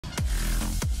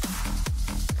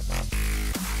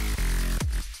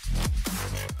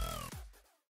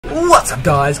What's up,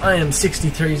 guys? I am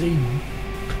XxXSiXTyThR33 Z,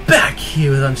 back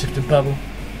here with Unshifted Bubble.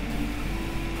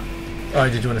 Oh,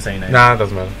 did you want to say your name? Nah, it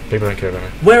doesn't matter. People don't care about me.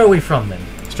 Where are we from then?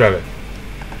 Australia.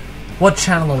 What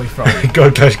channel are we from?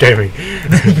 God Clash Gaming.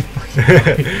 Where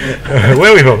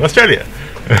are we from? Australia.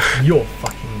 You're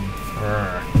fucking...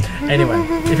 Anyway,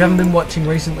 if you haven't been watching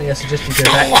recently, I suggest you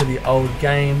go back to the old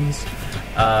games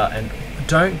and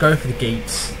don't go for the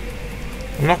Geats.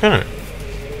 I'm not gonna.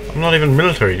 I'm not even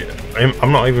military.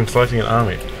 I'm not even selecting an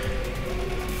army.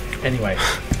 Anyway,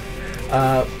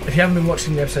 if you haven't been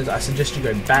watching the episodes, I suggest you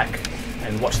go back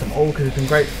and watch them all because it's been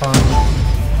great fun.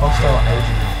 Hostile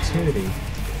agent activity.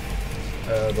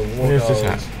 The war Where's goals. this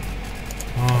at?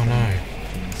 Oh no.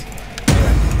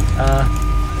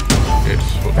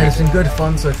 Anyway, it's been good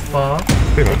fun so far.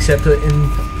 Pretty much. Except that in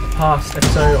the past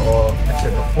episode or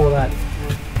episode before that,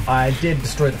 I did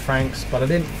destroy the Franks, but I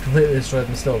didn't completely destroy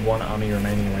them. Still have one army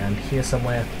remaining around here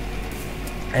somewhere.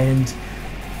 And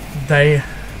I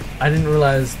didn't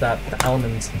realise that the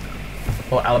Alamans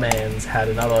had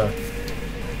another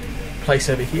place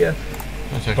over here.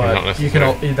 That's actually But not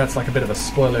necessary. that's like a bit of a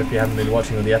spoiler if you haven't been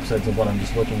watching all the episodes of what I'm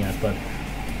just looking at. But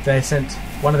they sent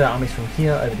one of their armies from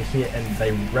here over to here, and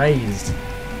they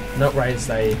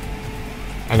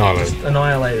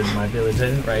annihilated my village. They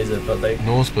didn't raise it, but they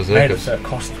Norse made it Berserkers. so it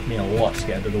cost me a lot to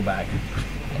get it all back.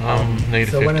 Need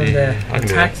So I 50. went in there, I can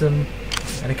do attacked that. them,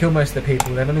 and I killed most of the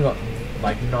people. They've only got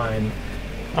like 9.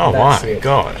 Oh That's my it.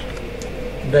 god.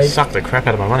 They Sucked the crap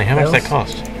out of my money. How much did that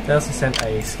cost? They also sent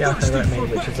a scout over at me,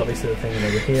 which is obviously the thing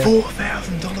over here.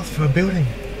 $4,000 for a building.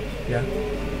 Yeah.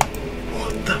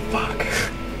 What the fuck?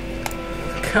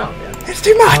 Calm down. It's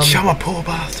too much. I'm a poor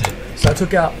bastard. So I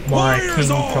took out my king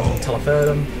from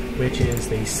Teleferdum, which is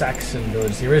the Saxon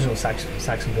village, the original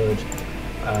Saxon village.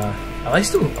 Are they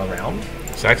still around?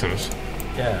 Saxons?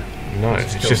 Yeah. No, Just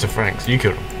it's killed just the them. Franks. You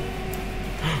killed them.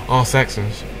 Oh,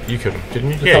 Saxons. You killed them,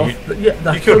 didn't you? The Yeah,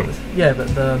 Tele- you killed them. Yeah, but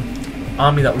the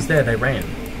army that was there, they ran.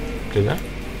 Did that?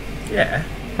 Yeah.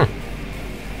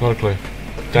 Not a clue.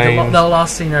 They were Danes.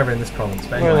 last seen over in this province.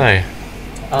 But Where are anyway,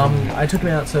 they? I took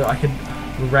them out so I could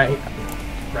raid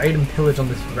and pillage on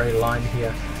this very line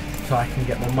here, so I can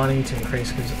get more money to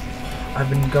increase, because I've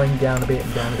been going down a bit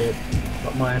and down a bit,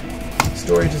 but my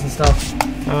storages and stuff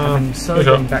have been slowly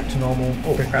good getting job. back to normal.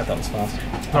 Oh crap, that was fast.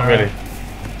 Not really.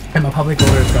 And my public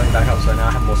order is going back up, so now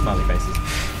I have more smiley faces.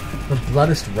 The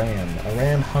bloodless ram. A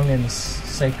ram hung in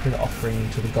sacred offering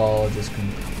to the gods is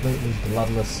completely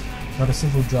bloodless. Not a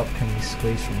single drop can be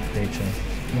squeezed from the creature.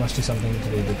 You must do something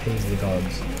to appease the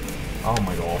gods. Oh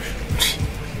my gosh.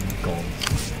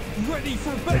 Gods. Ready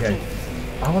for battle. Okay.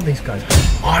 I want these guys.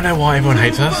 Oh, I know why everyone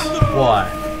hates us. Why?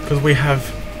 Because we have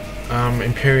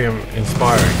Imperium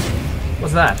inspiring.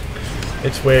 What's that?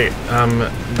 It's where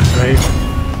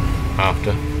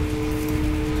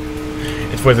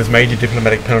it's where there's major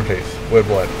diplomatic penalties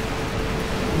worldwide.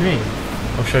 What do you mean?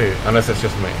 I'll show you, unless it's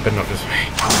just me, but not just me.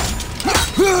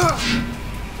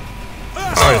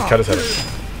 Oh, I just cut his head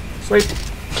off. Sweet.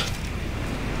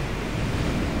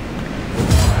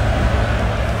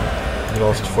 You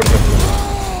lost 47 minutes.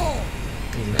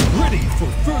 Ready for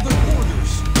further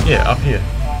orders. Yeah, up here.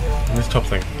 In this top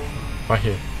thing. Right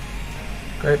here.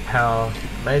 Great power.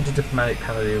 Major diplomatic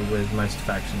penalty with most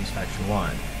factions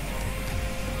faction-wide.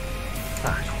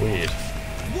 Ah, it's weird.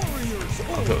 Warriors.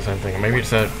 I've got the same thing. Maybe it's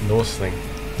that Norse thing.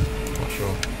 Not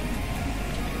sure.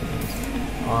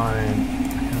 I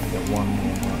can only get one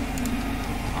more, but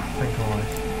I think I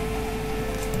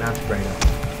mounted raider.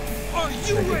 Are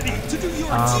you ready to do your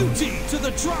duty to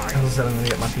the tribe? As I said, I'm going to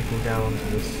get my people down onto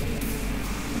this.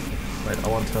 Wait, I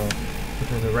want to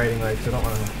put in the raiding mode because I don't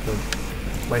want to have to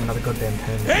wait another goddamn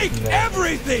turn. Take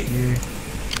everything You.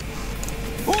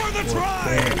 for the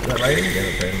tribe. Is that raiding? Yeah,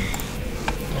 that's raiding.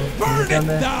 Burn down it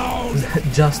there. down. Is that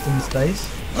just in space?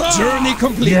 Journey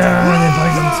complete. Yeah, they're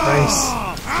both in space.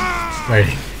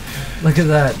 Rating. Look at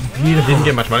that. Beautiful. Didn't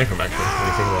get much money from it, actually, when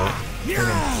you think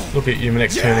about it. Look at your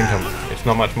next turn income. It's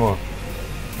not much more.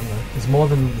 There's more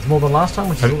than last time,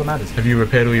 which is all that matters. Have you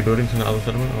repaired all your buildings in the other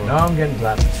settlement? Or No, I'm getting to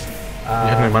that. you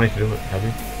have no money to do it, have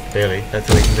you? Barely. That's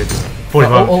all you can do.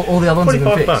 45. All the other ones have been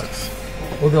 45 fixed.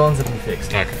 bucks. All the ones have been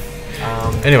fixed. Okay.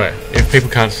 Anyway, if people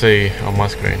can't see on my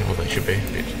screen, or they should be,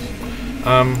 bitches.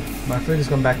 My food has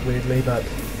gone back weirdly, but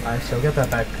I shall get that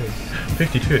back because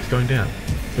 52, it's going down.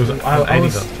 It was I 80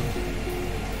 was- last time.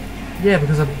 yeah,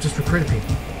 because I've just recruited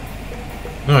people.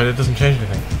 No, it doesn't change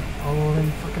anything. Oh, well,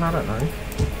 then fucking I don't know.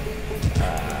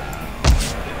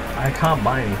 I can't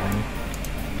buy anything.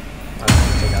 I don't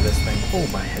have to take out this thing. Oh,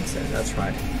 my headset. That's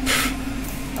right.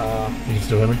 You can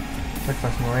still hear me?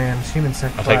 Sacrifice Morans, human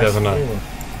sacrifice. I'll take that as a no. Ooh.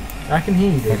 I can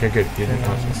hear you, dude. Okay, good. You didn't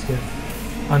Then, answer. let's give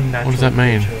Unnatural. What does that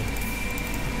mean? creature.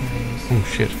 Oh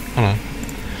shit.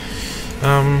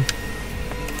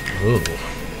 Hello.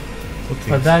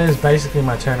 But that is basically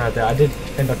my turn right there. I did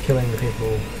end up killing the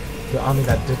people, the army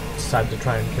that did decide to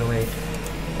try and kill me.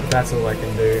 But that's all I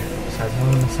can do. Besides,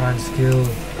 assign skill.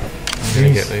 I'm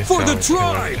gonna get these For the towers, I'm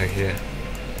gonna tribe! take here.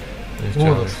 These For the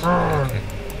towers, tribe. okay.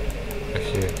 Back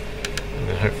here. And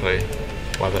then hopefully,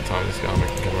 by that time, this army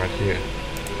can come right here.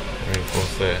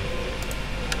 Reinforce there.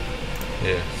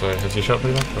 Yeah, so has your shot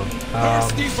pretty much? Or?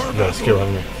 Thirsty for You've got a skill,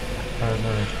 haven't you? I don't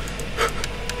know.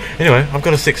 Anyway, I've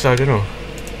got a 6-star general.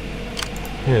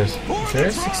 Yes.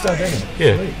 Serious? 6-star dragon?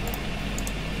 Yeah. Sweet.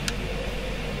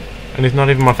 And he's not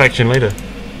even my faction leader.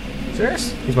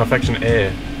 Serious? He's my faction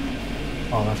heir.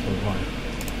 Oh, that's probably fine.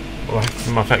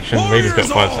 Well, my faction leader's got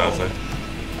 5 stars though.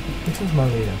 Which was my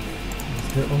leader?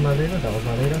 Was that my leader? That was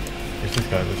my leader? It's this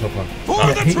guy, the top one. For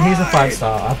Oh, the He's a tribe!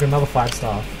 5-star. I've got another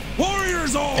 5-star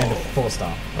Warriors all! and a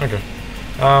 4-star. okay.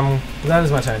 But that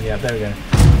is my turn. Yeah, there we go.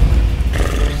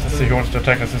 Let's see who wants to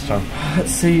attack us this time.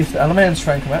 Let's see if the Elements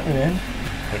try and come at me, man.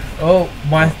 Oh,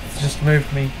 my just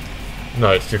moved me.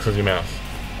 No, it's just because your mouse.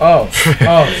 Oh,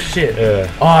 oh shit.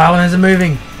 Yeah. Oh, Elements are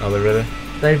moving. Are they really?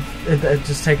 They've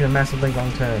just taken a massively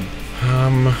long turn.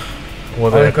 Well, Oh,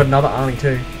 they've got another army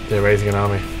too. they're raising an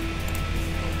army.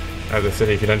 At the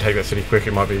city, if you don't take that city quick,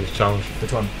 it might be challenged.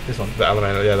 Which one? This one. The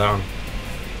Elemental, yeah, that one.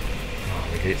 Oh,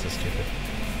 the Geats are stupid.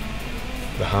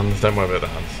 The Huns, don't worry about the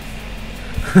Huns.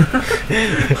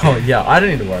 Oh yeah, I don't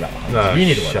need to worry about Huns. No, You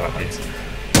need to worry shut about up, Huns.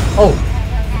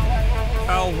 Oh,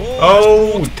 Our war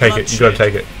Oh, has brought take it, you gotta bloodshed,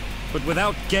 take it. But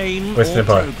without gain Western or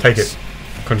Empire, progress. take it.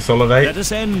 Consolidate, Let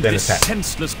us end then this attack.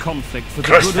 senseless conflict for the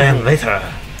Crush good them of all.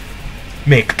 later.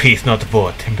 Make peace, not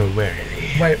war,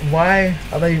 temporarily. wait, why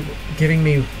are they giving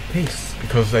me peace?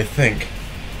 Because they think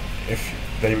if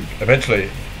they eventually,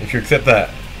 if you accept that,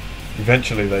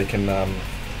 eventually they can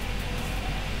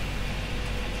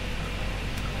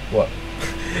What?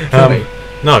 Kill me.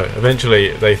 no,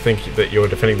 eventually they think that you're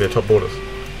defending their top borders.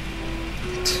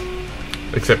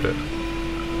 Accept it.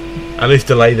 At least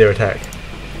delay their attack.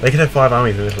 They could have 5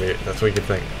 armies in Italy, that's what you could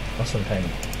think. What's some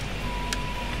payment?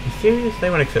 You serious? They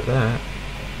won't accept that.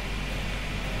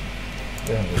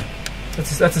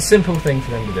 That's a simple thing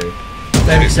for them to do.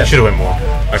 They You accept. should have went more.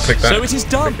 I clicked that. So it is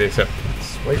done. Click the accept.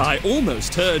 Sweet. I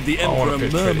almost heard the I wanna Emperor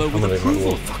pitch murmur treaty. I'm with gonna leave my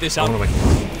approval war. of this I wanna outcome.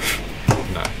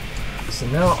 make... No. So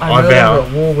now I I'm vow.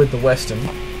 at war with the Western.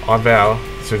 I vow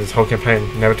through this whole campaign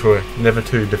never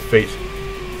to defeat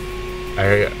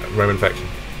a Roman faction.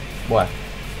 Why?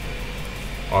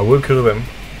 I will kill them,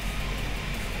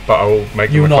 but I will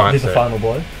make You them will a not be client the state. final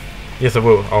boy. Yes, I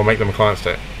will. I will make them a client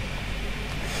state.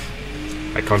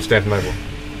 At Constantinople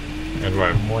and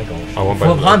Rome. Oh my god. I want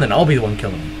Well, both. fine then. I'll be the one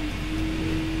killing them.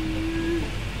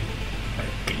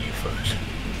 Get you first.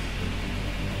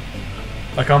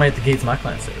 Like I'll make the Geats my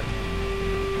clan city.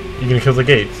 You gonna kill the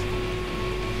Geats?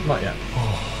 Not yet.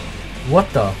 What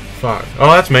the? Fuck.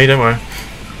 Oh, that's me. Don't worry.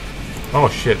 Oh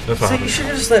shit. That's what So you happened. should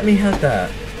have just let me have that.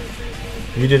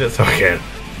 You did it so I can.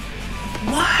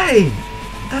 Why?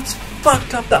 That's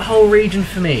fucked up that whole region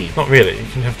for me. Not really. You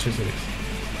can have 2 cities.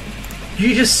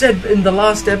 You just said in the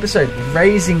last episode,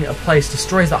 raising a place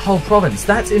destroys that whole province.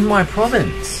 That's in my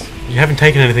province. You haven't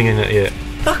taken anything in it yet.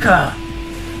 Fucker!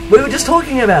 We were just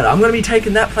talking about it. I'm going to be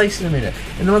taking that place in a minute.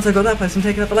 And then once I got that place, I'm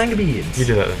taking out the Langabeards. You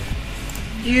do that then.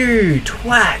 You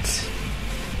twat!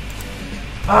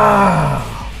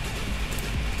 Ah!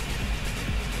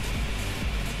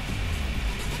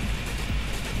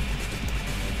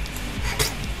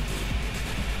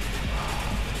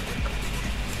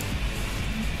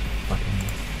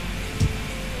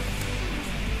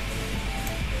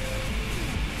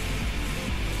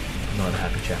 Not a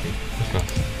happy chappy That's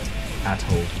nice. at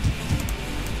all.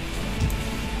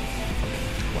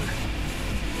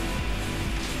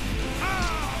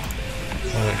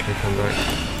 Why don't you come back?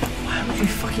 Why would you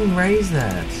fucking raise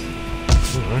that?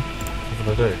 I don't know.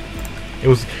 What did I do?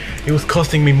 It was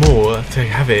costing me more to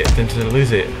have it than to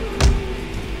lose it.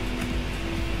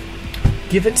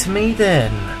 Give it to me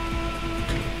then.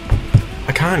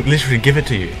 I can't literally give it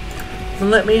to you. Then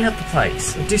let me have the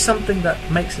place. Do something that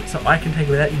makes it so I can take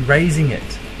it without you raising it.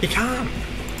 You can't.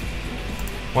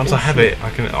 Once I have it, I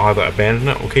can either abandon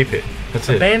it or keep it. That's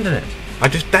it. Abandon it.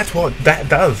 That's what that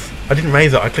does. I didn't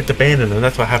raise it, I clicked abandon and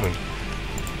that's what happened.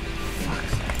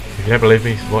 If you don't believe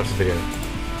me, watch the video.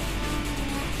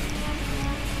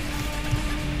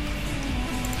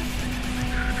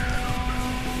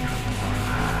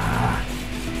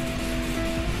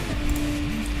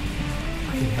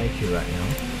 I hate you right now.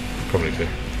 Probably do.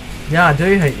 Yeah, I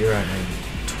do hate you right now, you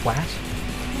twat.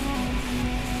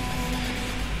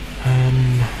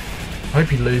 I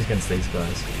hope you lose against these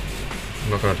guys.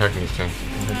 I'm not going to attack in this turn.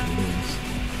 I hope you lose.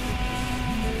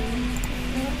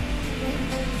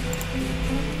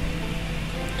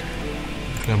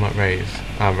 I might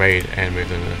raid and move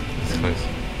them this close.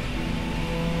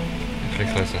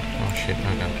 Actually closer. Oh shit,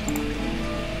 no god.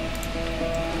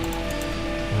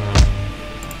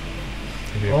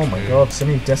 Oh my god, so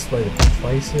many desolated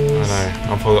places. I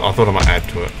know. I thought I might add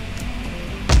to it.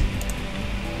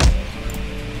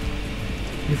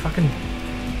 You fucking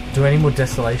do any more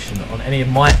desolation on any of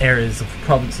my areas of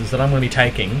provinces that I'm going to be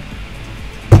taking.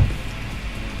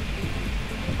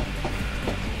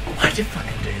 Why'd you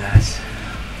fucking do that?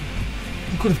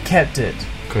 You could have kept it.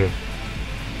 Could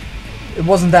have. It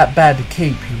wasn't that bad to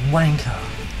keep, you wanker.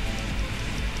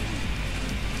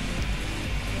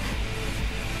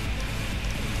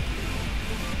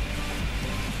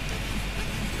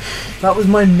 That was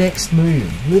my next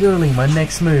move. Literally my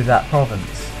next move, that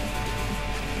province.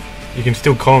 You can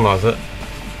still colonise it.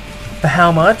 For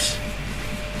how much?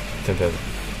 10,000.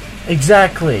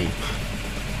 Exactly.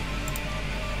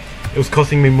 It was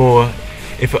costing me more.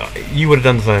 If you would have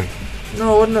done the same.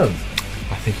 No, I wouldn't have.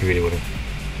 I think you really would have.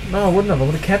 No, I wouldn't have. I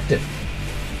would have kept it.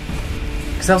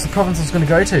 Because that was the province I was going to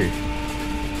go to.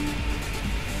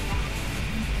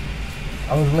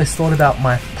 I would have at least thought about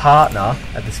my partner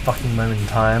at this fucking moment in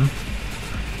time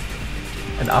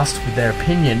and asked for their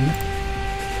opinion.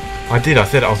 I did. I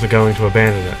said I was going to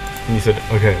abandon it. And you said,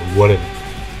 okay, whatever.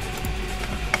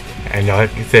 And I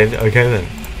said, okay then.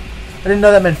 I didn't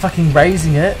know that meant fucking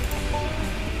raising it.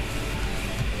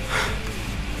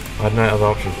 I had no other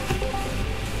option.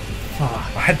 Fuck.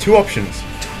 I had two options.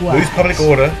 Twat. Lose public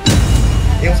order.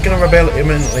 It was going to rebel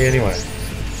imminently anyway.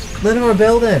 Let him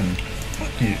rebel then.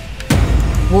 Fuck you.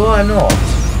 Why not?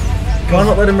 Why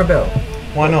not let him rebel?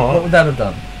 Why not? What would that have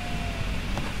done?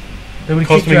 They would have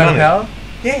Cost kicked you me out of money. power?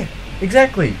 Yeah.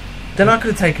 Exactly. Then I could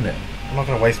have taken it. I'm not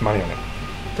going to waste money on it.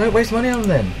 Don't waste money on them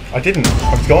then. I didn't.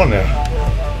 It's gone now. Oh my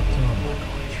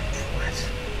god, you twat.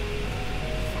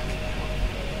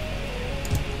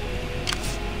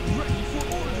 Ready for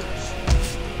orders.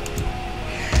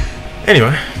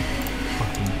 Anyway.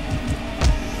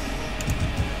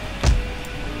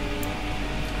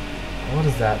 What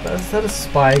is that? Is that a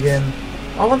spy again?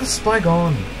 I want the spy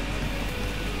gone.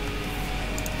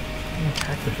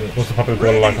 Attack the bitch. What's the public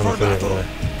order like on the server today?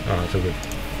 Oh, it's all good.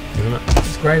 Isn't it?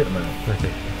 It's great at the moment.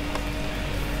 Okay.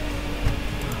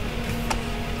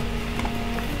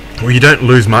 Well, you don't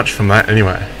lose much from that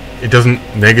anyway. It doesn't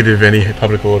negative any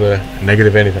public order,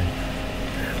 negative anything.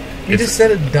 You just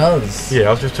said it does. Yeah,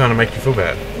 I was just trying to make you feel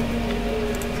bad.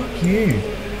 Fuck you.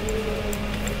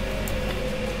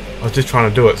 I was just trying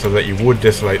to do it so that you would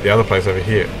desolate the other place over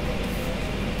here.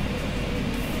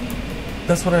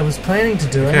 That's what I was planning to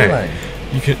do anyway.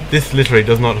 You can. This literally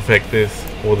does not affect this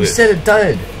or You this. said it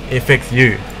did. It affects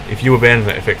you. If you abandon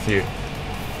it, it affects you.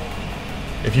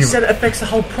 If You said it affects the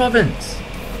whole province.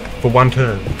 for one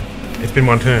turn. It's been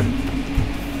one turn.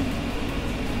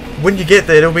 When you get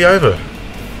there, it'll be over.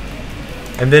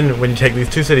 And then when you take these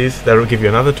two cities, that'll give you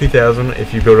another 2,000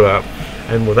 if you build it up.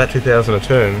 And with that 2,000 a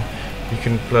turn, you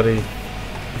can bloody...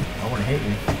 I want to hit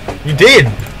you. You did!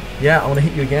 Yeah, I want to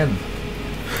hit you again.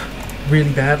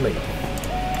 Really badly. Fucking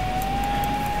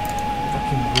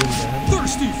really badly.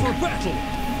 Thirsty for battle. I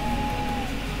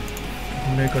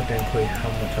have no goddamn clue how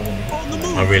much I want to hit On the you.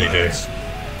 move. I really do. lads.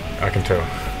 I can tell.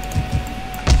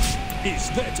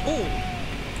 Is that all?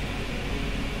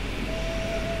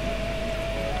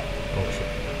 Oh shit.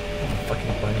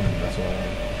 Fucking bowman, that's what I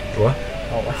want. What?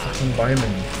 Oh, a fucking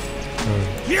bowman.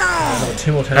 Yeah. I've got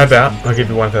 2 more turns. How about I'll give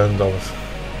you $1,000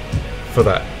 for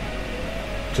that.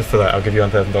 Just for that, I'll give you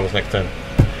 $1,000 next turn.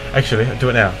 Actually, I'll do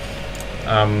it now.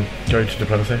 Go to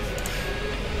diplomacy.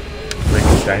 Make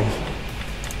exchange.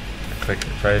 Click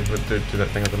trade. Do that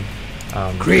thing with them.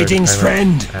 Greetings,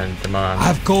 friend. And demand.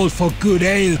 I've called for good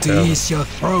ale to 1,000. ease your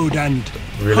throat and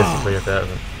Realistically,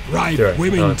 1,000. ripe Do it.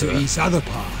 women I'll do to that. ease other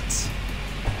parts.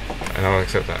 And I'll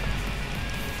accept that.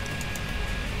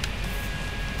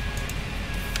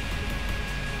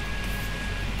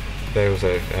 There was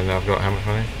a, and I've got how much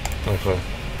money? Oh, so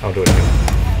I'll do it again.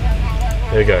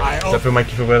 There you go. Does that make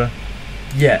you feel better?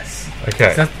 Yes.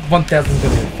 Okay. So that's 1,000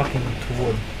 going to fucking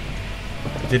toward.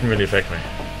 It didn't really affect me.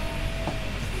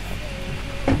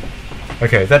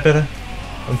 Okay, is that better?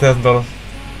 $1,000.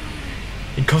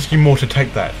 It cost you more to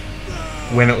take that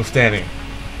when it was standing.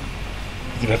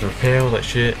 You'd have to repair all that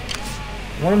shit.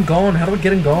 I want him gone. How do I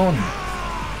get him gone?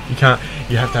 You can't.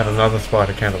 You have to have another spy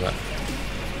to counter that.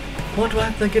 What do I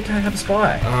have to get to have a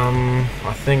spy?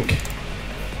 I think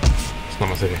it's not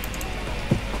my city.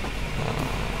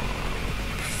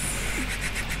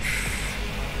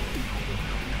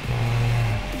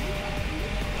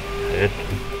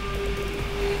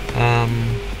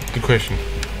 question.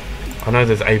 I know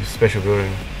there's a special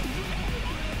building.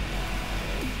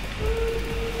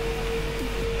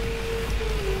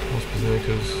 What's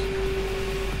berserkers?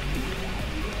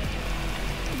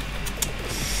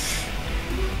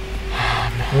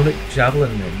 Runic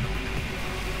javelin men.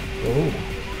 Ooh.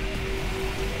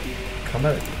 Come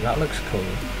out. That looks cool.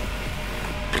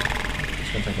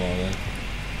 It's gonna take a while though.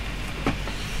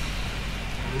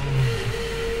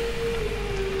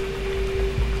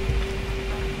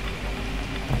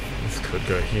 This could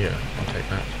go here. I'll take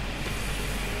that.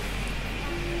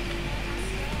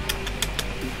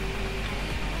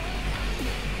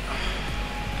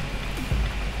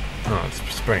 Oh, it's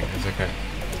spring. It's okay.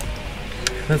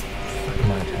 That's fucking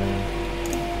my turn.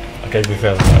 I gave you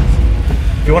 1,000 bucks.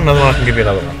 If you want another one, I can give you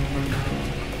another one.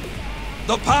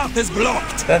 The path is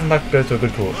blocked. 1,000 bucks goes to a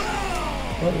good cause.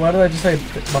 Why did I just say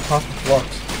my path was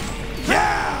blocked?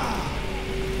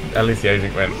 At least the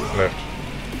agent went left.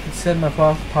 It said my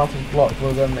path was blocked.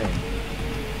 What does that mean?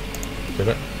 Did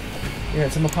it? Yeah,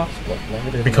 it said my path was blocked.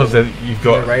 Like, it Because you've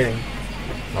got... no rating.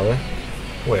 Are there?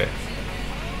 Where?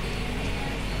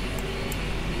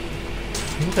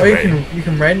 Oh, you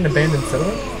can raid an abandoned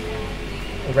settlement?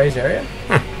 A raised area?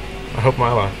 Huh. I hope my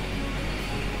ally. Are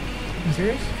you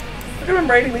serious? Look at them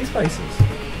raiding these places.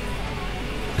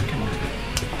 Come on.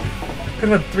 Could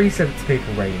have had 3 sets of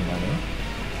people raiding by now.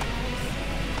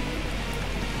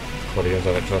 What do you I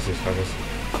don't trust these fuckers.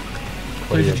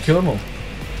 So did you kill them all?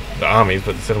 The armies,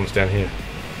 but the settlement's down here.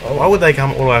 Oh. Why would they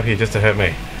come all the way up here just to hurt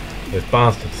me? Those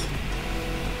bastards.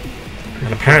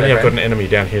 And apparently I've got an enemy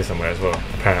down here somewhere as well.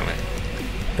 Apparently.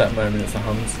 That moment it's the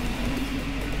Huns.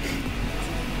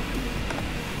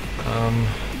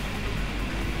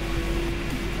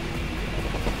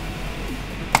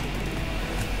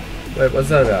 Wait, what's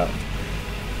that about?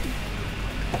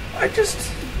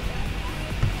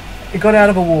 It got out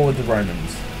of a war with the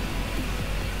Romans.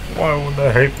 Why would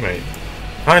they hate me?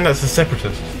 I mean, that's the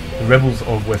separatists. The rebels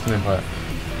of Western Empire.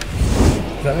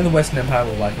 Does that mean the Western Empire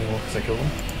will like me more because I killed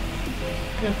them?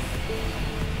 Yeah.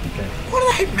 Okay. Why do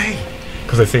they hate me?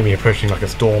 Because they see me approaching like a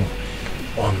storm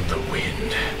on the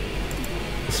wind.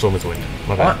 The storm is wind.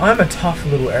 My bad. I'm a tough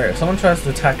little area. If someone tries to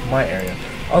attack my area,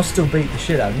 I'll still beat the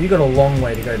shit out of you. You've got a long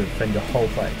way to go to defend your whole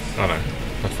place. I know.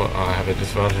 That's what I have a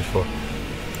disadvantage for.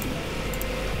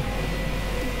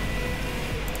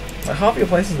 Like half your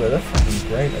places though, they're fucking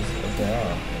great as they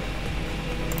are.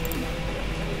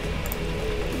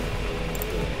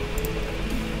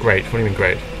 Great. What do you mean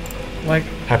great? Like,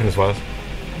 Happiness wise.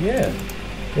 yeah.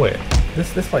 Where?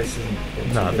 This place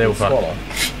isn't. Nah, they're all fucked. squalor.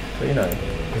 But you know, Is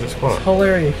it this squalor? whole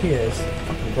area here is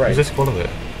fucking great. Is there squalor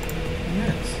there?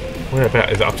 Yes. Where about?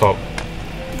 Is it up top?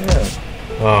 Yeah.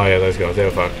 Oh yeah, those guys. They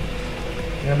were fucked.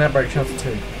 You got an outbreak chance of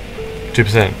 2.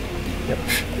 2%. Yep.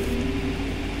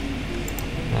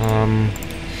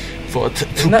 For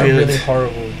Isn't that really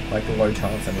horrible, like a low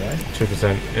chance anyway?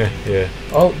 2%. Yeah.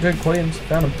 Oh, dude, Quilliams,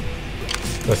 found him.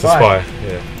 That's the spy.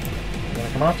 Yeah. I'm gonna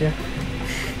come after you.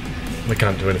 They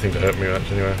can't do anything to hurt me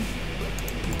much anyway.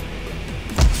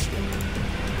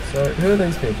 So, who are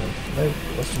these people? Are they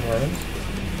Western Romans?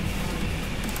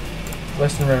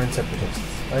 Western Roman separatists.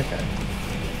 Okay.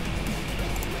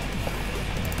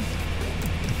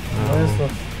 Where's the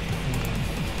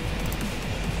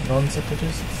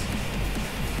non-separatists?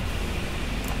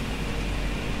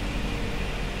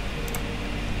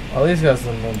 Oh, these guys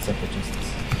are the non-separatists.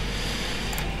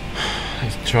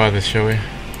 Let's try this, shall we?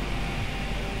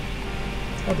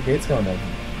 Oh, the gate's going open.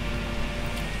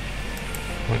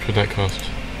 How much would that cost?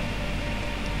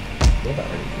 You're about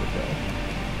ready to go.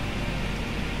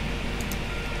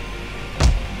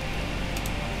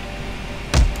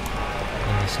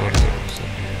 Oh, so what is it? What's up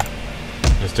here?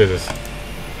 Let's do this.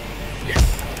 Yes.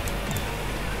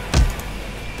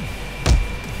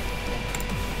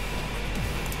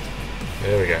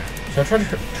 There we go. Should I try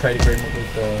to trade agreement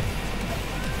with the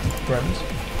Romans?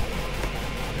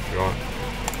 If you want.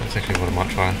 That's actually what I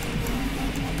might try.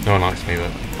 No one likes me,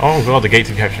 but... Oh god, the Geats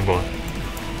have captured boy.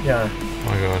 Yeah. Oh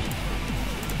my god.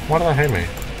 Why do they hate me?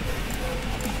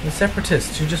 The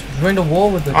separatists who just joined a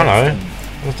war with the I know. Western.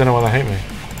 I just don't know why they hate me.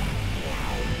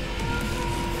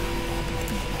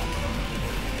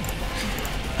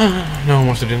 No one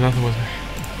wants to do nothing with me.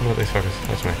 What about these fuckers?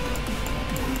 That's me.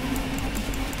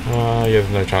 Yeah, there's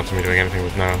no chance of me doing anything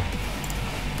with now.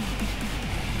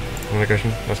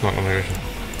 Non-aggression? That's not non-aggression.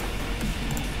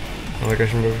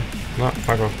 Non-aggression, baby? No,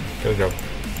 fuck off. Get a job.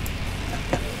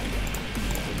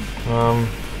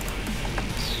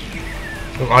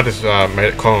 Look, I just made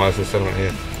it colonize this settlement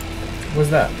here. What's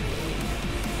that?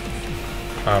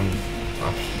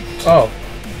 Oh.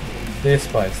 This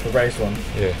place, the raised one.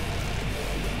 Yeah.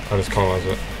 I just colonized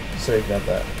it. So you can have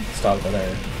that start of that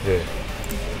area. Yeah.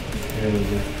 Yeah, really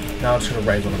good. Now I'm just gonna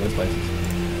raise one of those places.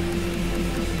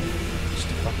 Just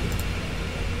to fuck with it.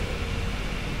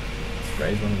 Just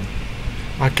raise one of them.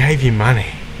 I gave you money.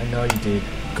 I know you did.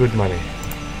 Good money.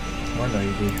 I know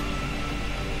you did.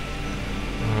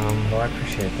 Well, I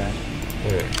appreciate that.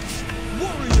 Yeah.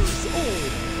 Warriors all.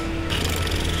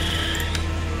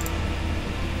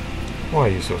 Why are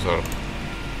you so sad?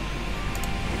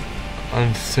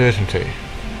 Uncertainty.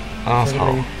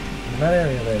 Asshole. In that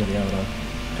area there to be able to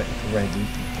technically raid you.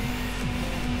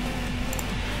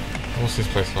 What's this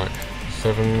place like?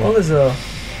 7. Well, there's a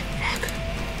Fuck.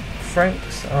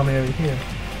 Frank's army over here.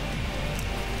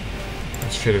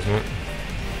 That's shit, isn't it?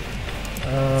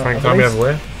 Frank's I army believe- over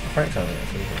where? Frank's army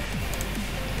actually.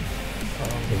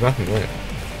 There's nothing there.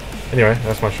 Anyway,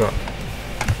 that's my shot.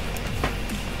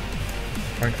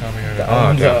 Frank's army over The there.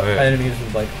 Oh, down there. enemies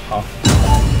with like half.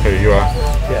 Who you are?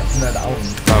 Yeah, no, the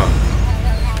Alans.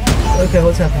 Oh. Okay,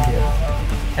 what's happened here?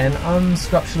 An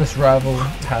unscrupulous rival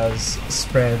has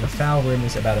spread the foul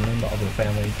rumours about a member of the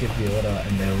family. Give the order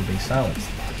and they will be silenced.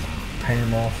 Pay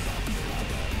him off.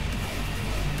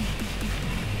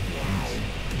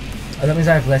 Oh, that means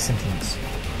I have less influence.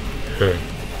 Who?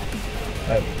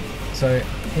 Oh, so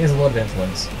here's a lot of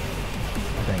influence,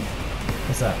 I think.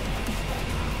 What's that?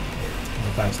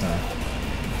 The 5-star.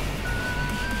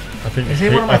 I think Is he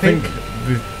one of my think people?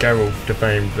 the Garrel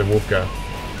defamed the wolf girl.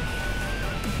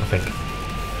 I think.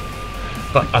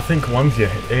 But I think one's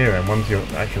your heir and one's your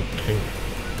actual king.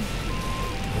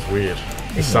 That's weird.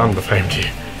 Your son defamed you.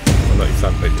 Well, not your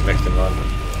son, but your next in line.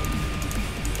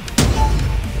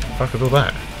 What the fuck is all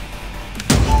that?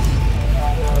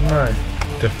 Oh no.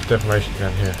 Defamation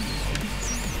down here.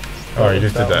 Oh, you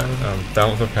just did that.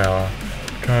 Balance of power.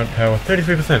 Current power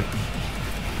 33%.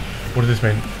 What does this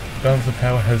mean? Balance of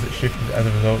power has shifted as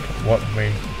a result. What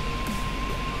means?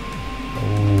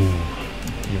 Ooh.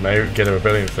 You may get a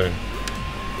rebellion soon.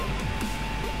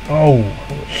 Oh,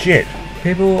 shit.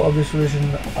 People of this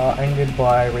religion are angered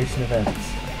by recent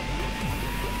events.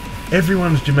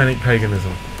 Everyone's Germanic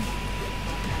paganism.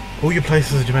 All your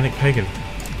places are Germanic pagan.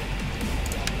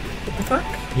 What the fuck?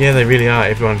 Yeah, they really are.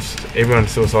 Everyone's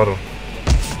suicidal.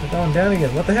 We're going down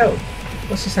again. What the hell?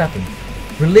 What's just happened?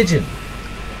 Religion.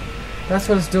 That's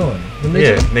what it's doing.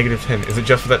 Religion. Yeah, -10. Is it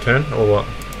just for that turn, or what?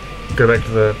 Go back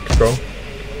to the scroll.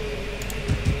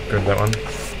 Go to that one.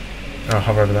 Oh,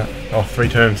 hover over that. Oh, 3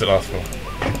 turns it lasts for.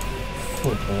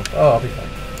 Full talk. Oh, I'll be fine.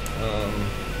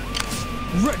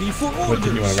 Ready for orders. What,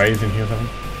 did you want to raise in here or something?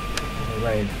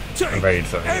 Raid. Take A raid,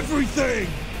 sorry. everything.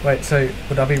 Wait, so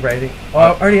would I be raiding? Oh, I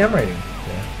already am raiding.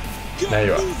 Yeah. Get There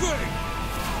you are. moving.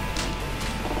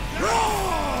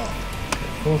 Ah!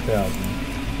 4,000.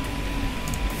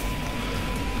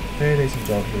 Very decent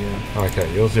job here. Okay,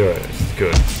 you're 0. This is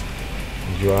good.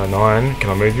 And you are 9. Can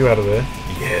I move you out of there?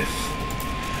 Yes.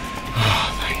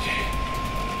 Oh, thank you.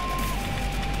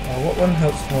 What one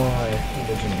helps my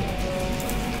religion?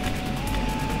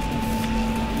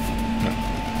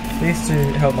 These two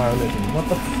help my religion. What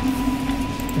the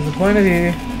What's the point of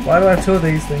you? Why do I have 2 of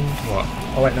these things? What?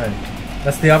 Oh wait, no.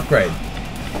 That's the upgrade.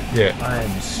 Yeah. I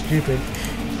am stupid.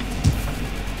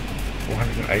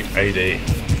 408 AD.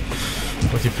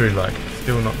 What's your food like?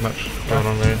 Still not much going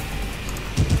on there.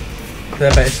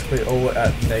 They're basically all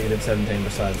at -17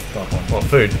 besides the top one. What,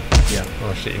 food? Yeah.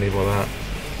 Oh shit, you need more than that.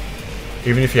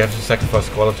 Even if you have to sacrifice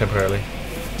squalor temporarily.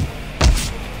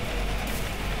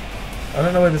 I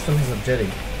don't know where this one has a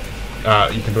jetty.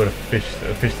 You can build a fish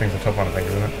thing's the top one, I think,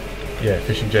 isn't it? Yeah,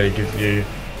 fishing jetty gives you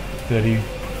 30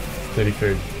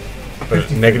 food. But it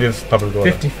 50 negatives public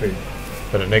order. 50 food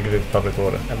But it negatives public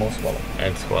order and more squalor.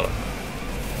 and squalor.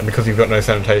 And because you've got no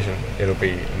sanitation, it'll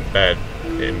be bad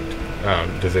in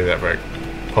disease outbreak.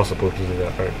 Possible disease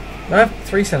outbreak. I have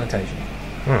 3 sanitation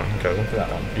Oh, okay then. for that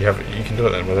one. You can do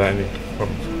it then without any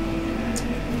problems.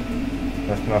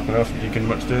 That's nothing else you can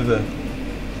much do there.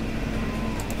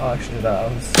 Oh, actually, that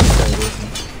was very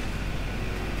decent.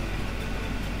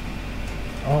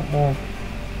 Oh, more.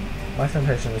 My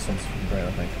sanitation on this one's great,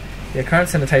 I think. Yeah, current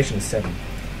sanitation is 7.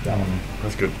 That one.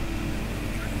 That's good.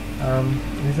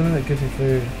 Need something that gives me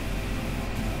food.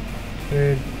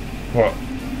 Food. What?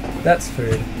 That's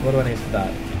food. What do I need for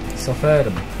that?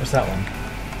 Sulfurdum. What's that one?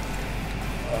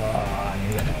 I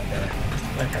need that one there.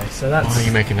 Okay, so that's. Why are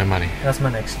you making no money? That's my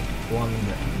next one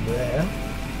there.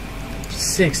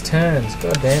 6 turns.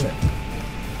 God damn it.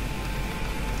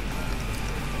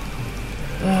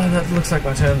 Oh, that looks like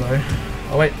my turn though.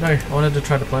 Oh wait, no. I wanted to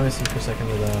try diplomacy for a second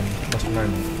with Western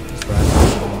Rome. Just right.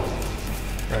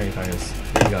 Very focus.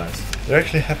 You guys. They're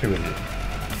actually happy with you.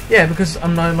 Yeah, because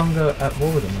I'm no longer at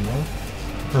war with them anymore.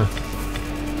 Huh.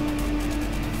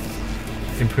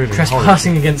 improving.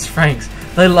 Trespassing against Franks.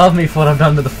 They love me for what I've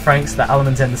done to the Franks, the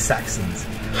Alamans, and the Saxons.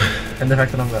 And the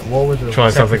fact that I'm at war with the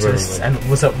Separatists and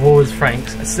was at war with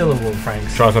Franks, still at war with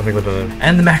Franks. Try something with them.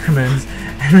 And the Macromans,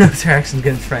 and military actions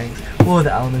against Franks, war with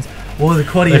the Alamans, war with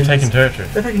the Quadians. They've taken territory.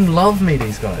 They fucking love me,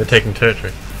 these guys. They're taking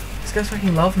territory. These guys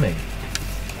fucking love me.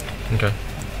 Okay.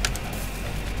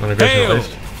 Hail!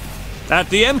 At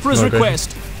the Emperor's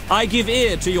request, I give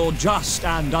ear to your just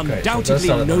and undoubtedly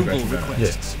noble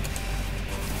requests.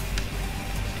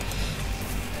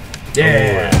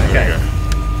 Yeah. Okay.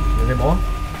 Any more?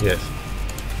 Yes.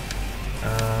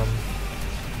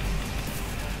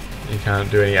 You can't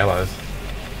do any allies.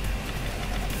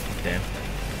 Damn.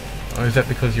 Oh, is that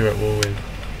because you're at war with?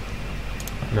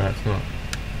 No, it's not.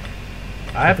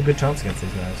 I have a good chance against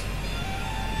these guys.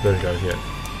 Those guys, yeah.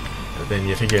 But then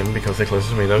yet again, because they're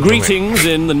closest to me, they'll Greetings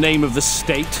in the name of the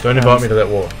state. Don't invite me to that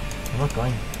war. I'm not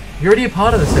going. You're already a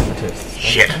part of the Separatists.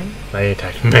 Shit! They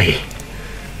attacked me.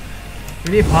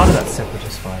 You're already a part of that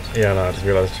Separatist fight. Yeah, no, I just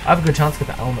realised. I have a good chance to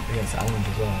get the element against the element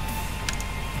as well.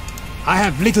 I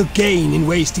have little gain in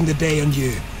wasting the day on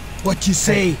you. What you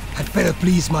say had better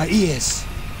please my ears.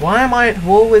 Why am I at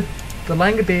war with the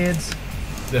Langerbeards?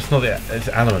 That's not the. It's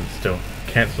element still.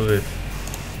 Cancel this.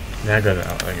 Now go to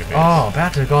Langerbeards. Oh,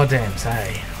 about to goddamn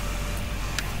say.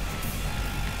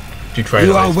 Do you trade?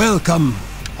 You are welcome.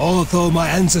 Although my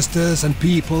ancestors and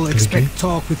people expect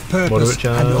talk with purpose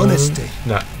and honesty.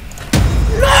 No.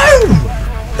 No!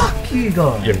 Fuck you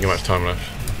guys. You haven't got much time left.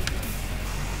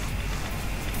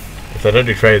 If they don't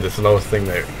do trade, that's the lowest thing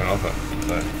they can offer.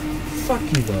 So. Fuck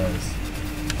you guys.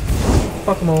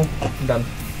 Fuck them all. I'm done.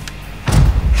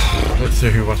 Let's see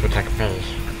who wants to attack first.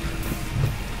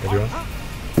 What do you want?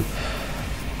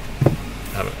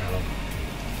 How long?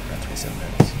 About 27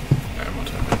 minutes. On my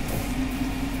turn.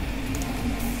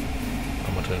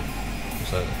 On my turn.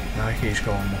 So, No, I can each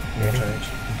go on more turns.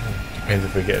 depends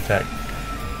if we get attacked.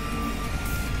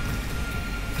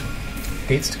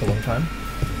 Geats took a long time.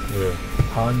 Yeah.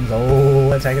 Huns, oh,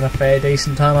 they're taking a fair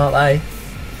decent time, aren't they?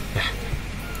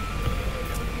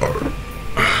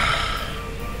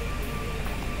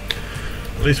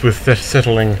 At least we're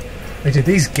settling. Hey, dude,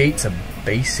 these Geats are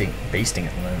beasting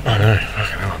at the moment. I know.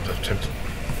 Fucking hell, I'm just tempted.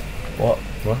 What?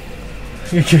 What?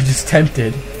 You're just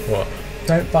tempted. What?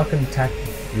 Don't fucking attack.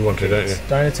 You want to, don't you?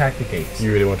 Don't attack the Geats.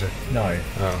 You really want to? No.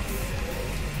 Oh.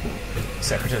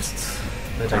 Separatists.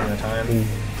 They're taking their time. Ooh.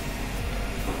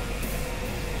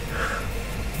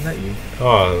 Is that you?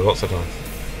 Oh, lots of times.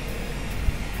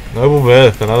 Noble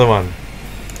Birth, another one.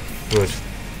 Good.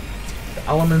 The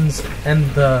Alamans and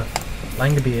the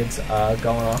Langerbeards are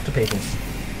going after people.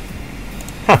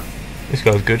 Huh. This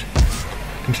guy's good.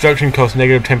 Construction costs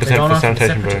negative 10% They're going for after the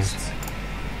sanitation bonus.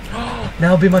 Separatists.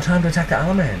 Now would be my time to attack the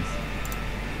Alamans.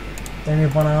 They only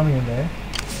have one army in there.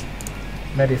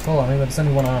 Maybe a full army, but it's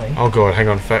only one army. Oh god, hang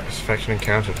on. Faction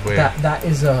encountered. Where? That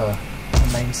is a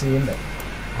main city, isn't it?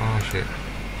 Oh shit.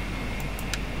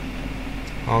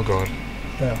 Oh god.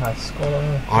 The high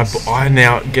scholar.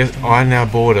 I now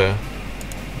border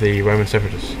the Roman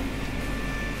separatists.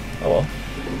 Oh well.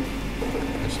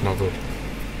 That's not good.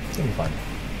 It's gonna be fine.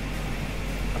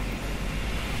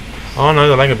 Oh no,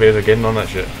 the Langerbeards are getting on that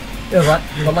shit. Yeah, right.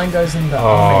 The Langos and the.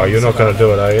 Oh, you're not going to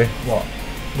do it, are you? What?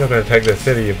 You're not going to take their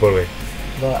city, you bully.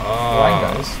 The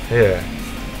Langos. Yeah.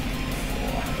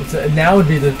 Now would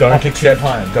be the opportune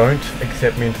time. Don't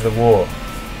accept me into the war.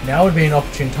 Now would be an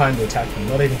opportune time to attack them.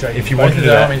 Not even joking. If you Both want to of do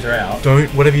their that, armies are out. don't.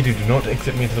 Whatever you do, do not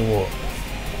accept me into the war.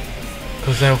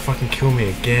 Because they'll fucking kill me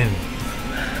again.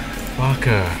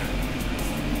 Fucker.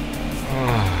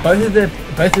 Ah. Both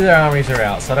of their armies are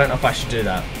out, so I don't know if I should do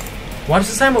that. Why does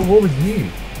it say I'm at war with you?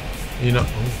 You're not.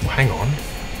 Oh, hang on.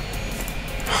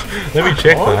 Let me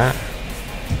check that.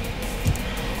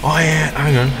 Oh yeah,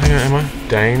 hang on, am I?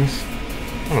 Danes.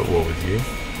 I'm at war with you.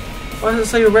 Why does it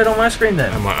say you're red on my screen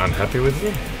then? Am I unhappy with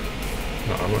you?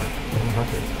 No, I'm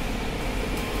unhappy.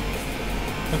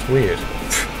 That's weird.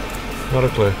 Not a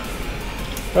clue.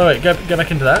 Alright, go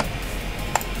back into that.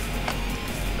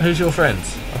 Who's your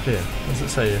friends? Up here. What does it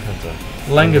say your friends are?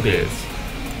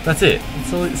 Langerbeards. That's it.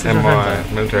 That's all it says. And my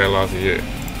military allies are you.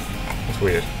 That's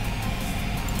weird.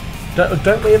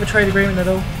 Don't we have a trade agreement at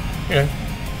all? Yeah.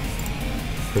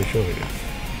 Pretty sure we do.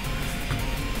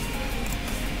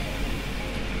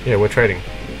 Yeah, we're trading.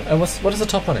 What is the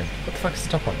top one in? What the fuck is the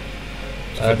top one?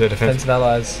 The defensive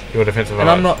allies. Your defensive allies. And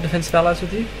I'm not defensive allies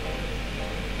with you?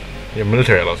 Your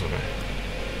military allies with me.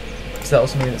 Does that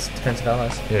also mean it's defensive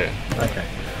allies? Yeah. Okay.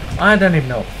 I don't even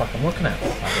know what the fuck I'm looking at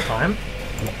at the time.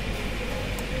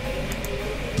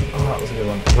 Oh, that was a good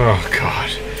one. Oh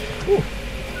god. Ooh.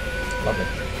 Lovely.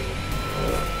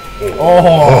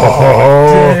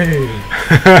 Oh, dude.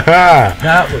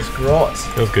 That was grot.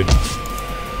 That was good.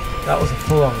 That was a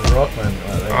full-on grot moment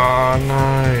right there. Oh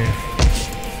no.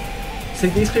 See,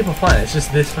 these people are fine. It's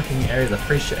just this fucking area, the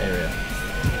free shit area.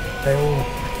 They all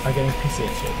are getting pissy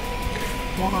at shit.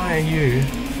 Why are you?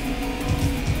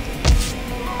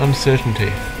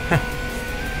 Uncertainty.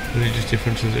 Religious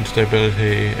differences,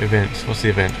 instability, events. What's the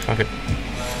event? Fuck it.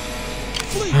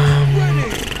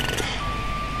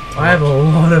 I have a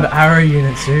lot of arrow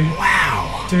units, dude.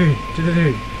 Wow. Dude.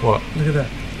 What? Look at that.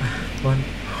 One.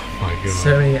 Oh my god.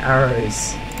 So many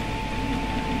arrows.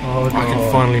 Oh god. I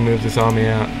can finally move this army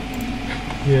out.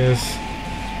 Yes.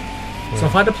 So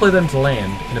if I deploy them to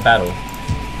land in a battle,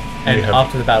 and You have-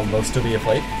 after the battle they'll still be a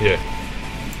fleet? Yeah.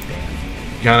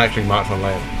 You can't actually march on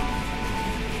land.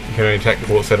 You can only attack the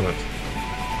port settlements.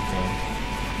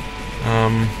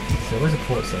 So where's a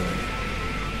port settlement?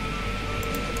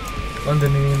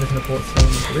 Londonian isn't a port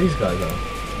settlement. These guys are.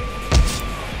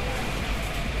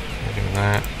 Not doing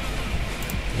that.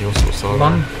 You're sort of solid.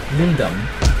 Lindum.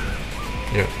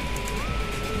 Yeah.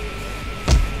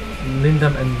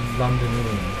 Lindum and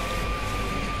Londonian.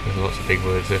 There's lots of big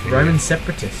words there for Roman you.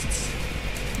 separatists.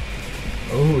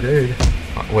 Oh, dude.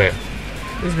 Where?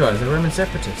 These guys are Roman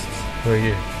separatists. Where are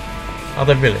you? Are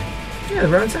they really? Yeah, they're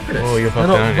Roman separatists. Oh, you're they're fucked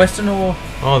not down, Western or...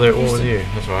 Oh, they're at war with Eastern. you.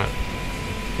 That's right.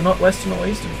 They're not Western or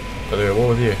Eastern. But they're at war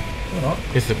with you. They're not.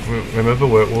 Yes, remember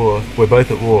we're at war. We're both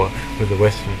at war with the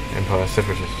Western Empire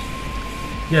separatists.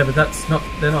 Yeah, but that's not...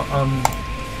 They're not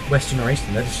Western or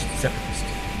Eastern. They're just separatists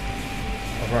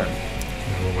of Rome.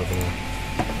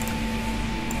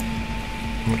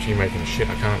 How much are you making? Shit,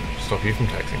 I can't stop you from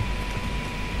taxing.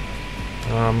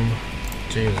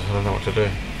 Jesus, I don't know what to do.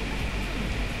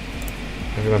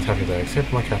 Everyone's happy there,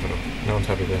 except my capital. No one's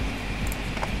happy there.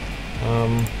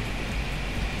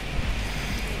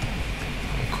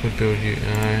 I could build you.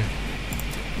 No.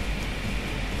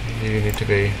 You need to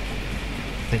be. I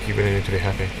think you really need to be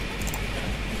happy.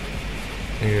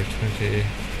 You're 20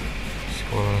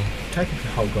 squatter. Taking the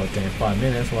whole goddamn 5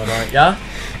 minutes, why don't ya?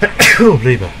 Oh,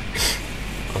 believer. I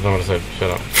don't know what I said.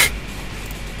 Shut up.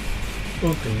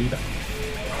 Oh, believer.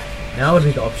 Now would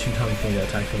be the option coming for me to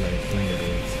attack the Linger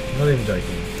beings. I'm not even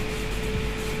joking.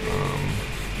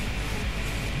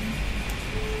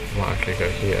 Might actually go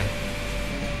here.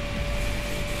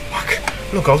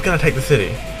 Fuck! Look, I was going to take the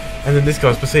city, and then this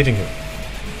guy's besieging him.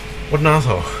 What an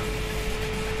asshole!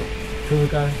 Kill the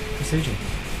guy besieging.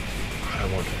 I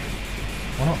don't want to.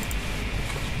 Why not?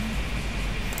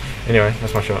 Anyway,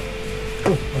 that's my shot.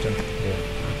 Cool, well done. Yeah.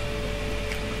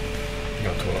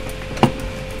 Got to what?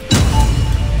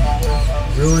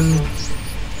 Ruin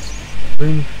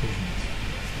provisions.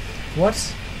 What?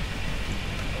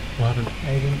 What happened?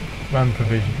 Agent. Run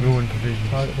provision. Ruin provision.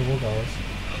 Target the war goals.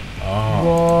 Oh.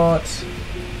 What?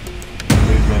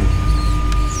 Movement.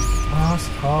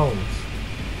 Assholes.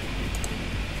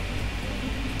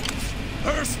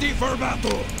 Thirsty for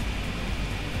battle.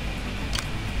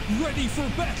 Ready for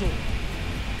battle.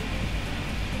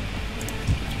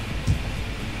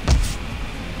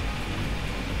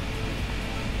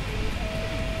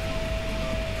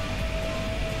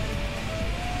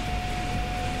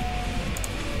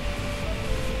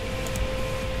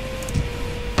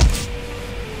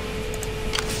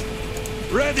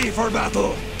 Ready for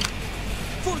battle.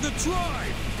 For the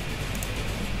tribe.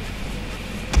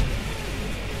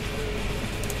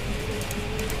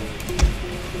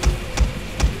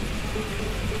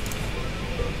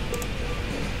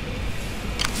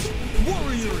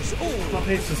 Warriors all. My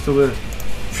pizza's still there.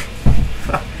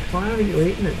 Why are you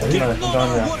eating it, dude? Get I'm on done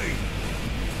our now. way.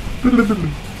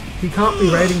 He can't be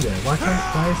raiding there. Why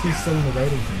is he still in the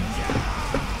raiding things?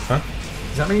 Huh?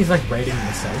 Does that mean he's like raiding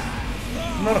the safe?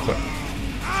 Not a clue.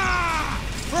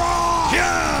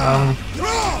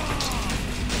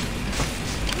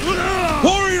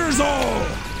 Warriors all.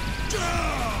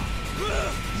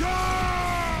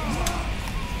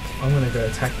 I'm gonna go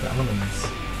attack the elements.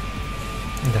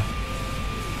 Okay.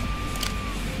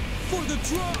 For the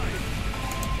tribe.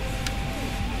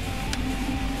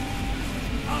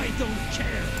 I don't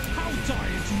care how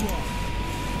tired you are.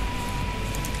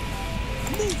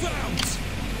 Move out.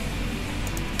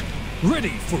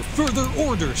 Ready for further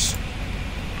orders.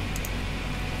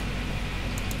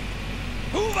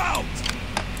 Move out.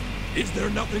 Is there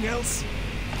nothing else?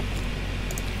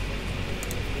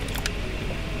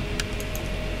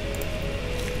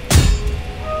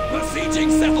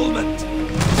 Besieging settlement.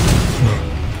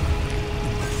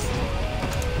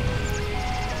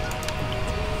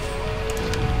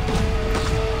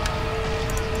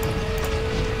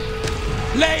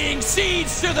 Laying siege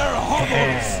to their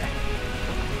hovels.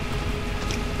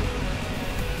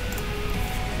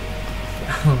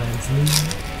 Elements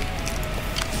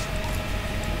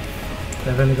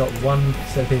They've only got one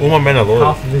set of people. All my men are loyal.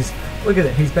 Half of his. Look at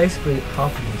it. He's basically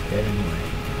half of his dead anyway,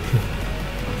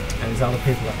 and his other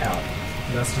people are out.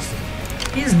 And that's just.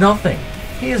 He is nothing.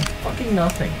 He is fucking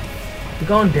nothing. You're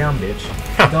going down, bitch.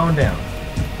 You're going down.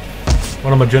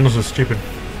 One of my generals is stupid.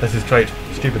 That's his trait.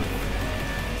 Stupid.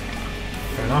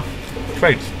 Fair enough.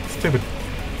 Traits. Stupid.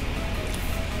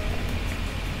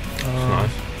 That's nice.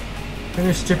 I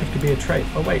think stupid could be a trait.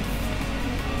 Oh wait.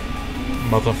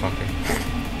 Motherfucker.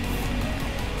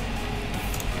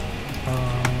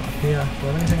 Up here.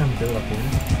 Well, anything I can build up here.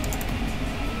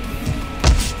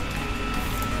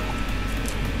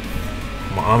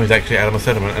 My army's actually out of my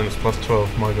settlement and it's plus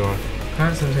 12. My god.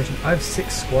 Current sanitation. I have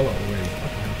 6 squalor already.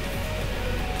 Okay.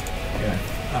 Yeah.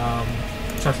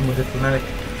 Try some more diplomatic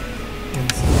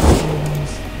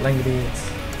institutions. Languedes.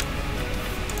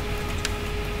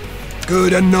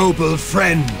 Good and noble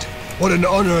friend, what an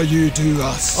honor you do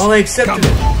us. Oh, they accepted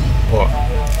it. What?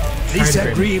 This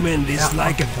agreement is Out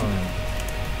like a... time.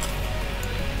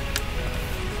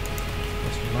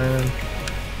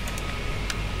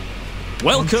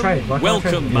 Welcome,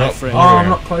 welcome, my friend. Oh, I'm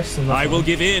not close enough. I will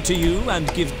give ear to you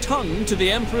and give tongue to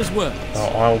the Emperor's words. Oh,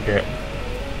 I'll get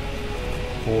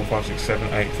 4, 5, 6,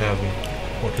 7, 8,000.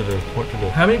 What to do? What to do?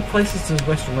 How many places does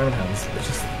Western Roman have? It's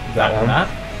just That one. That?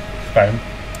 Spain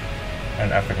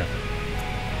and Africa.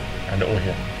 And all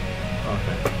here.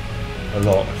 Okay. A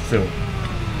lot, still.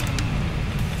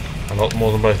 A lot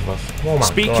more than both of us. Oh my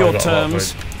Speak God, your I got a lot of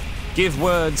terms. food. Give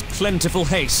words plentiful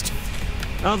haste.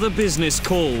 Other business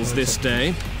calls this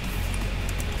day.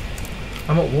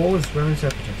 I'm at war with Roman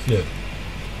separatists. Yeah.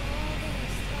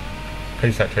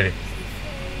 Peace that treaty.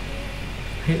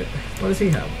 What does he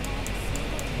have?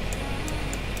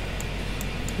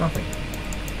 Nothing.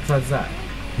 Besides that.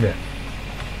 Yeah.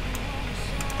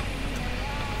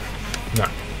 No.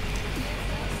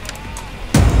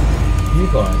 You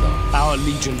guys are. Our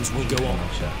legions will go on.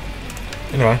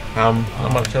 Anyway,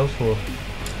 not much else for.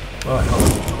 Alright, hold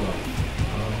on.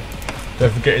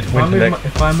 Don't forget it's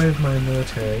If I move my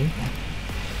military,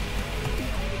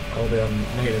 I'll be on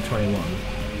 -21.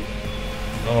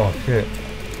 Oh shit.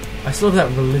 I still have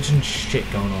that religion shit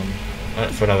going on.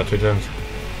 That's for another 2 turns.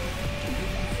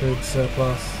 Food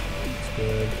surplus. It's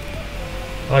good.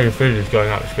 Oh, your food is going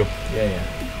up, it's good. Yeah, yeah.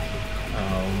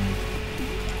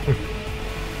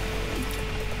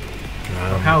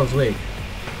 My power's weak.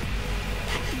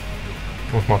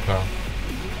 What's my power?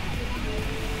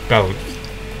 Balance.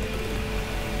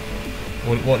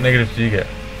 What negatives do you get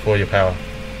for your power?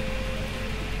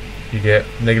 You get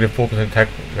 -4% attack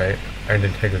rate and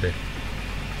integrity.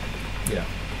 Yeah.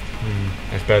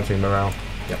 That's bad for your morale.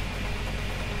 Yep.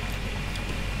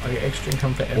 I get extra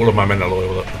income for All of my men are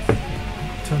loyal with it.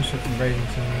 Turn shift and raising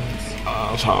turns.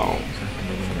 Asshole.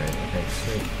 Okay,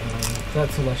 sweet.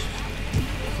 That's all I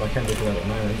so I can't do that at the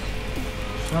moment.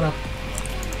 Shut up.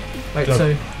 Wait, Go.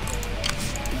 so...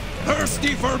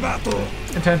 Thirsty for battle!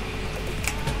 In turn.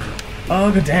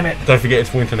 Oh, god damn it. Don't forget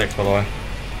it's winter next, by the way.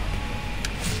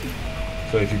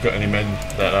 So if you've got any men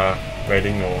that are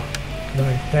raiding or...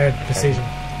 No, they're decision.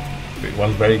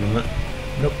 One's raiding, isn't it?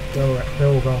 Nope, they're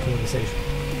all going for the decision.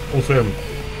 All 3 of them.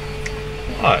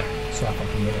 Hi. Slap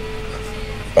up and get it.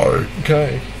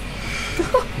 Okay.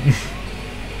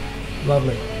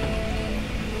 Lovely.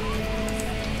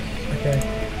 Okay,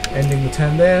 ending the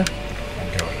turn there. Oh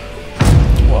god.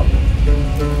 What?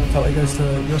 So it goes to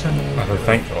your turn. I said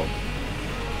thank God.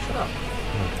 Shut up.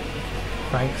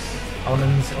 Thanks.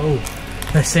 Almonds. Oh,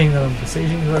 they're seeing that I'm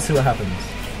besieging. Let's see what happens.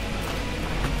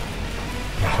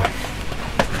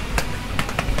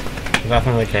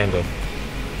 Nothing they can do.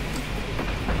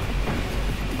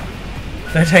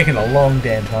 They're taking a long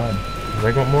damn time. Have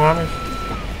they got more armies?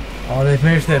 Oh, they've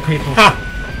moved their people. Ha!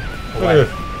 Away.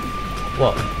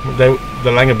 What?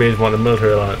 The Langerbeers want a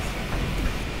military alliance.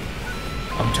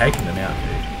 I'm taking them out,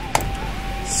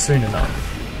 dude. Soon enough.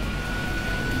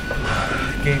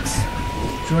 Geats,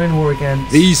 join war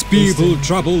against... These people Eastern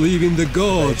trouble even the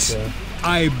gods. Asia.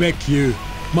 I beg you,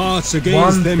 march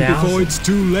against them 1,000. before it's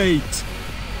too late.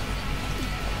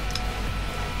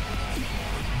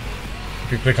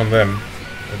 If you click on them,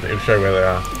 it'll show where they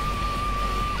are.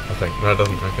 I think. No, it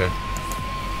doesn't. Okay.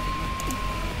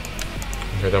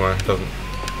 Okay, don't worry, it doesn't.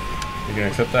 You can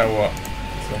accept that or what?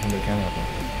 So I can do counter up.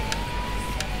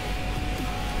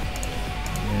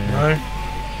 No.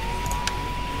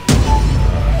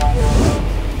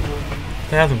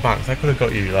 $1,000. That could have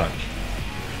got you lunch.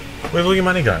 Where's all your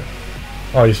money go?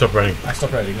 Oh, you stopped raiding. I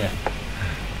stopped raiding, yeah.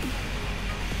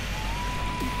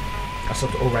 I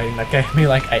stopped all raiding. That gave me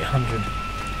like 800.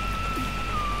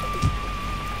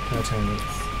 Per turn.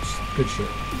 It's good shit.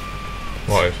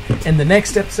 What is? In the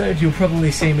next episode, you'll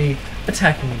probably see me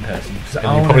attacking in person.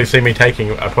 And you'll probably see me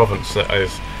taking a province that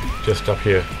is just up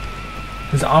here.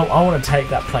 Because I want to take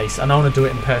that place, and I want to do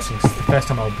it in person, because it's the first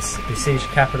time I'll besiege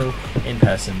capital in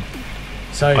person.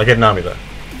 So I get an army though.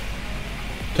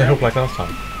 To help like last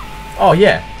time. Oh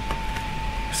yeah.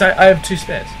 So I have 2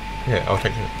 spares. Yeah, I'll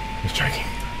take 2. I'm just joking.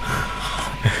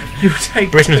 You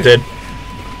take Britain's 2. dead.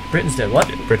 Britain's dead, what?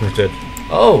 Yeah, Britain's dead.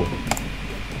 Oh.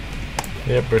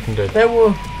 Yeah, Britain dead. They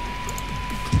were...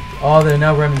 Oh, they're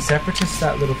now Roman separatists,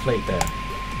 that little fleet there.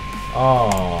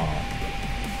 Oh.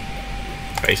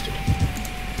 Wasted.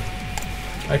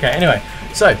 Okay, anyway,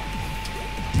 so...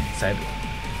 Save it.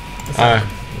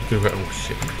 Oh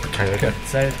shit. Okay.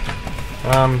 Save.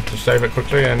 Just save it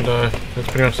quickly and that's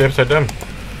pretty much the episode done.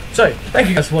 So, thank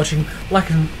you guys for watching.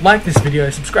 Like this video,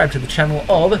 subscribe to the channel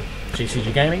of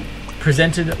GCG Gaming,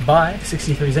 presented by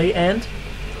XxXSiXTyThR33 Z, and...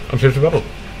 I'm Super Bubble.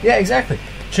 Yeah, exactly.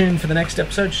 Tune in for the next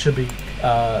episode, should be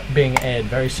being aired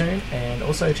very soon, and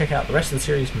also check out the rest of the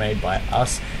series made by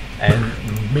us and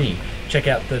me. Check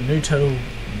out the new Total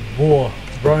War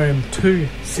Rome 2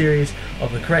 series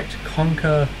of the correct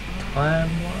Conquer timeline.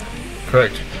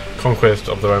 Correct. Conquest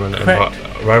of the Roman Empire,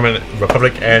 Roman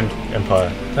Republic and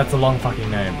Empire. That's a long fucking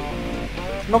name.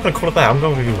 I'm not going to call it that. I'm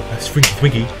going to do a Swinky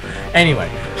Twinky. Anyway,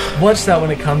 watch that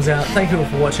when it comes out. Thank you all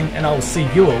for watching, and I will see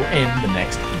you all in the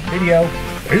next video.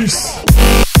 Peace!